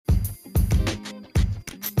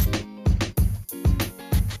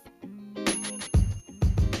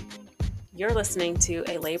You're listening to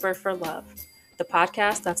A Labor for Love, the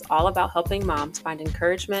podcast that's all about helping moms find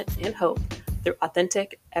encouragement and hope through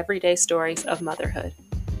authentic, everyday stories of motherhood.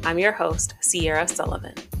 I'm your host, Sierra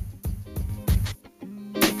Sullivan.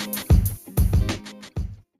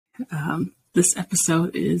 This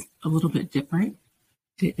episode is a little bit different.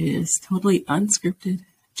 It is totally unscripted,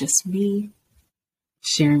 just me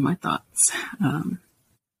sharing my thoughts.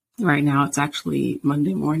 Right now it's actually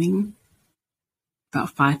Monday morning,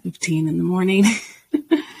 about 5:15 in the morning.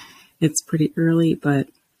 It's pretty early, but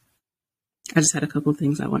I just had a couple of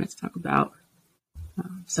things I wanted to talk about.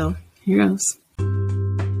 So here goes.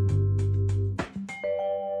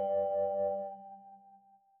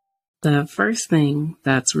 The first thing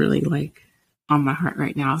that's really on my heart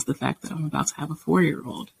right now is the fact that I'm about to have a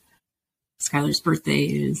 4-year-old. Skylar's birthday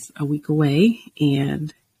is a week away,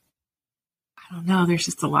 and I don't know, there's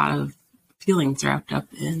just a lot of feelings wrapped up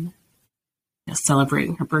in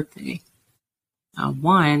celebrating her birthday.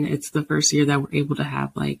 One, it's the first year that we're able to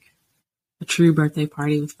have a true birthday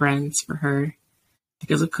party with friends for her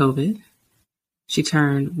because of COVID. She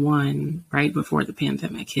turned 1 right before the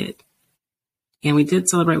pandemic hit. And we did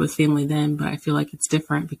celebrate with family then, but I feel like it's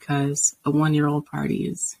different because a 1-year-old party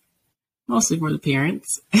is mostly for the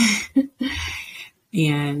parents.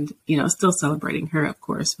 And, still celebrating her, of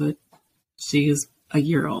course, but she is a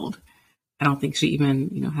year old. I don't think she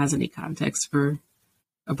even, has any context for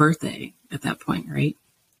a birthday at that point, right?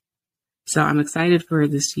 So I'm excited for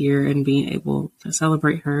this year and being able to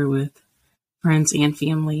celebrate her with friends and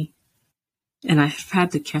family. And I've had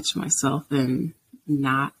to catch myself and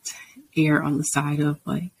not err on the side of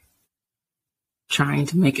trying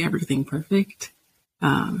to make everything perfect.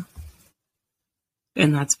 And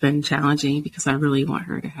that's been challenging because I really want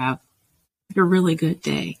her to have a really good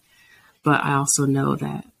day. But I also know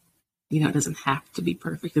that, it doesn't have to be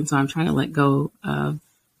perfect. And so I'm trying to let go of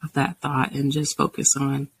that thought and just focus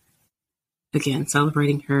on, again,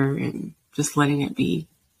 celebrating her and just letting it be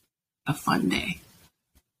a fun day.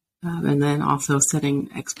 And then also setting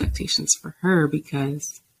expectations for her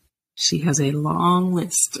because she has a long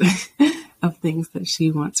list of things that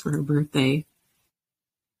she wants for her birthday.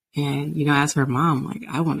 And, as her mom,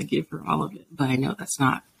 I want to give her all of it, but I know it's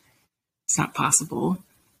not possible.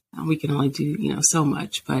 We can only do, so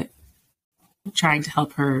much, but trying to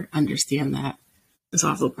help her understand that is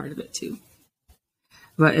also part of it too.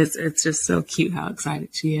 But it's just so cute how excited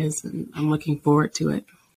she is, and I'm looking forward to it.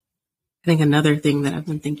 I think another thing that I've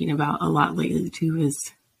been thinking about a lot lately too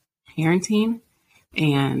is parenting,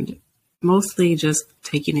 and mostly just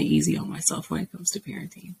taking it easy on myself when it comes to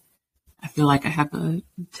parenting. I feel like I have a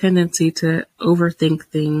tendency to overthink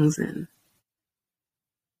things and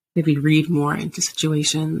maybe read more into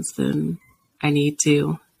situations than I need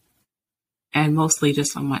to, and mostly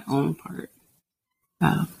just on my own part.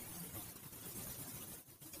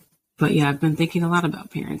 But yeah, I've been thinking a lot about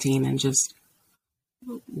parenting and just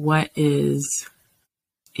what is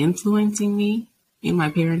influencing me in my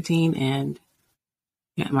parenting, and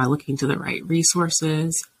am I looking to the right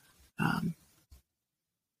resources? And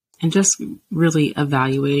just really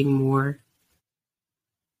evaluating more,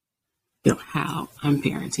 how I'm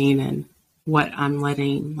parenting and what I'm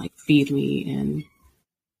letting feed me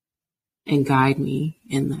and guide me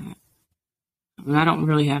in that. I don't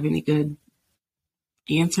really have any good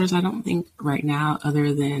answers, I don't think, right now,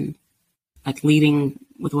 other than leading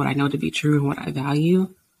with what I know to be true and what I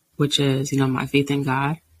value, which is, my faith in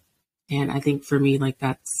God. And I think for me,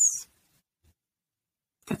 that's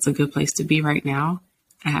a good place to be right now.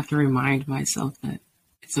 I have to remind myself that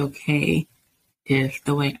it's okay if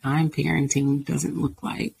the way I'm parenting doesn't look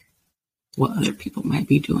like what other people might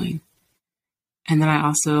be doing. And then I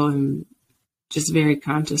also am just very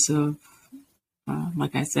conscious of,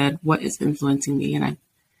 like I said, what is influencing me. And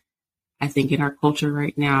I think in our culture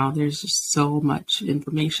right now, there's just so much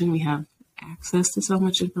information. We have access to so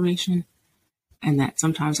much information. And that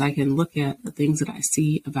sometimes I can look at the things that I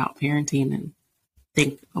see about parenting and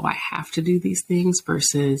think, oh, I have to do these things,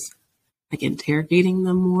 versus interrogating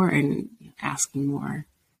them more and asking more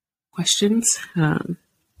questions.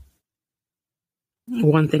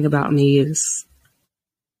 One thing about me is,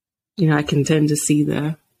 I can tend to see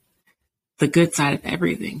the good side of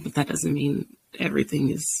everything, but that doesn't mean everything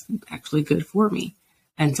is actually good for me.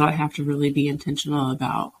 And so I have to really be intentional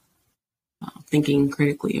about thinking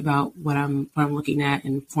critically about what I'm looking at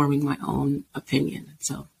and forming my own opinion.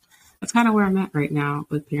 So that's kind of where I'm at right now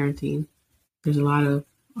with parenting. There's a lot of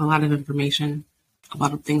information, a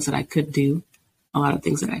lot of things that I could do, a lot of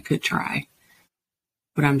things that I could try.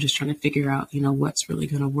 But I'm just trying to figure out, what's really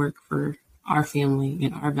going to work for our family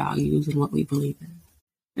and our values and what we believe in.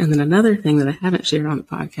 And then another thing that I haven't shared on the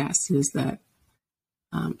podcast is that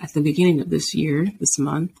at the beginning of this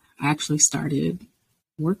month, I actually started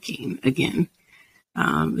working again.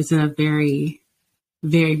 It's in a very,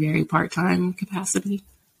 very, very part-time capacity,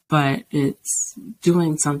 but it's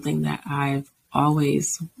doing something that I've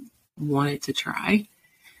always wanted to try.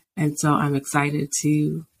 And so I'm excited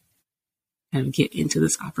to kind of get into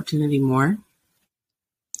this opportunity more.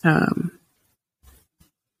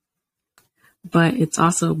 But it's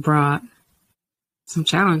also brought some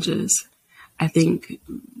challenges. I think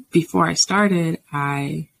before I started,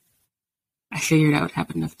 I figured I would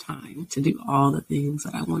have enough time to do all the things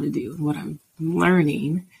that I want to do. And what I'm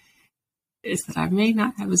learning is that I may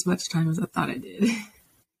not have as much time as I thought I did.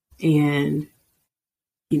 And,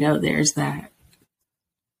 there's that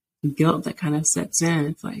guilt that kind of sets in.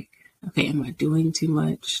 It's like, okay, am I doing too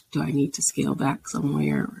much? Do I need to scale back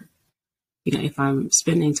somewhere? Or, if I'm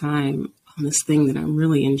spending time on this thing that I'm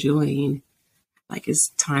really enjoying, like,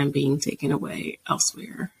 is time being taken away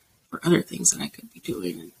elsewhere for other things that I could be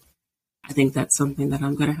doing? And I think that's something that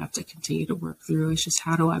I'm going to have to continue to work through. It's just,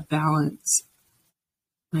 how do I balance?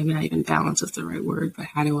 Maybe not even balance is the right word, but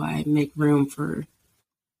how do I make room for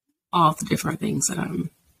all the different things that I'm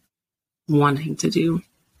wanting to do?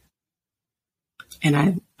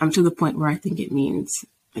 And I'm to the point where I think it means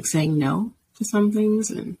like saying no to some things,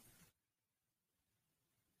 and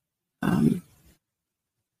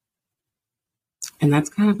that's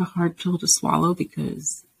kind of a hard pill to swallow,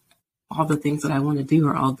 because all the things that I want to do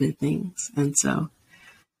are all good things. And so,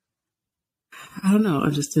 I don't know,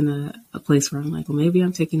 I'm just in a place where I'm like, well, maybe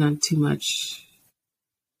I'm taking on too much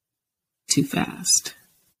too fast.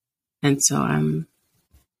 And so I'm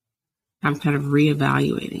kind of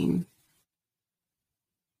reevaluating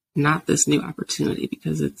not this new opportunity,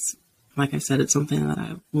 because it's, like I said, it's something that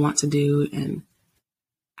I want to do, and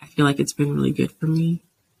I feel like it's been really good for me.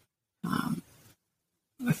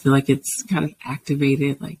 I feel like it's kind of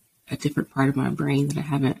activated like a different part of my brain that I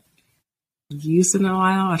haven't used in a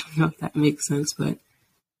while. I don't know if that makes sense, but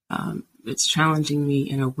it's challenging me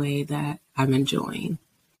in a way that I'm enjoying,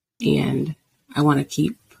 and I want to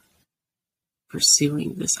keep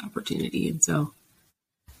pursuing this opportunity. And so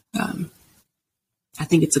I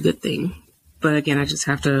think it's a good thing. But again, I just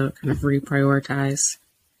have to kind of reprioritize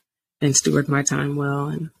and steward my time well.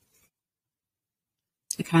 And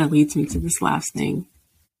it kind of leads me to this last thing,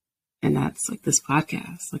 and that's like this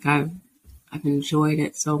podcast. Like, I've enjoyed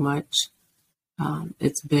it so much.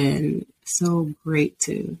 It's been so great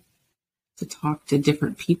to talk to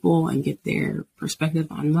different people and get their perspective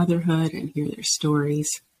on motherhood and hear their stories.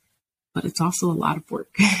 But it's also a lot of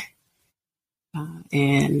work.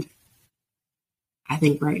 And I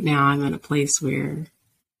think right now I'm in a place where,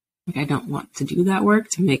 like, I don't want to do that work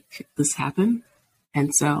to make this happen.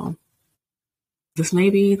 And so this may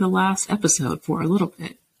be the last episode for a little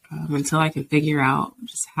bit, until I can figure out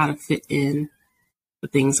just how to fit in the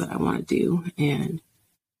things that I want to do. And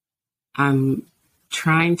I'm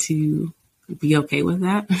trying to be okay with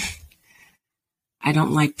that. I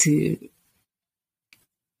don't like to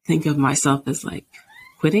think of myself as like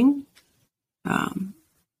quitting.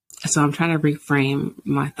 So I'm trying to reframe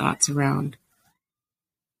my thoughts around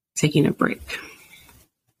taking a break.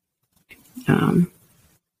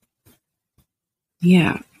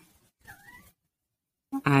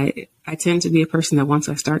 I tend to be a person that once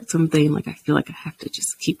I start something, like, I feel like I have to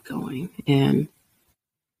just keep going, and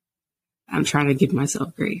I'm trying to give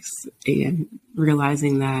myself grace and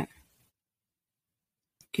realizing that,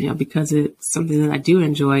 because it's something that I do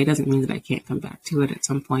enjoy, it doesn't mean that I can't come back to it at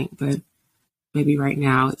some point, but maybe right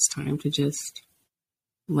now it's time to just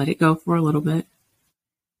let it go for a little bit,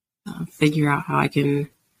 figure out how I can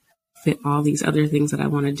fit all these other things that I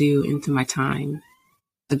want to do into my time.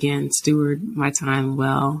 Again, steward my time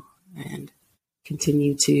well and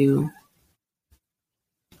continue to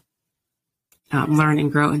learn and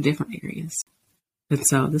grow in different areas. And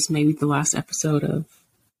so this may be the last episode of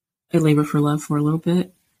I Labor for Love for a little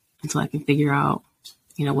bit, until I can figure out,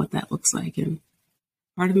 what that looks like. And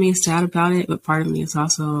part of me is sad about it, but part of me is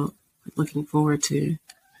also looking forward to,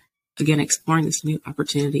 again, exploring this new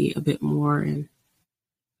opportunity a bit more and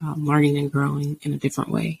learning and growing in a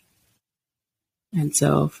different way. And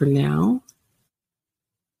so for now,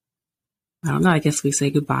 I don't know, I guess we say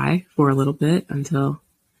goodbye for a little bit until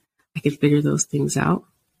I can figure those things out.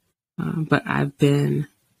 But I've been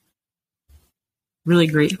really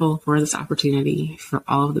grateful for this opportunity, for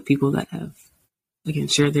all of the people that have, again,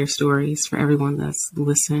 shared their stories, for everyone that's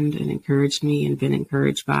listened and encouraged me and been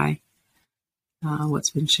encouraged by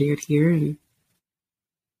what's been shared here. And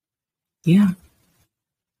yeah,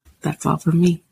 that's all from me.